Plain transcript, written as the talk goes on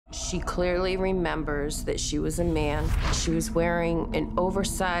She clearly remembers that she was a man. She was wearing an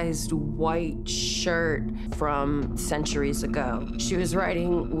oversized white shirt from centuries ago. She was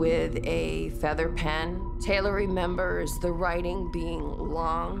writing with a feather pen. Taylor remembers the writing being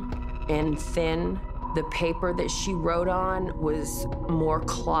long and thin. The paper that she wrote on was more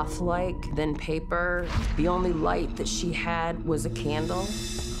cloth-like than paper. The only light that she had was a candle.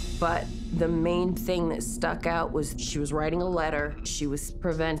 But the main thing that stuck out was she was writing a letter. She was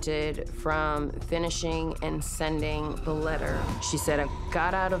prevented from finishing and sending the letter. She said, I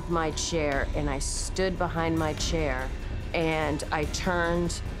got out of my chair and I stood behind my chair and I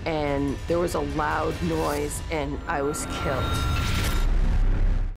turned and there was a loud noise and I was killed.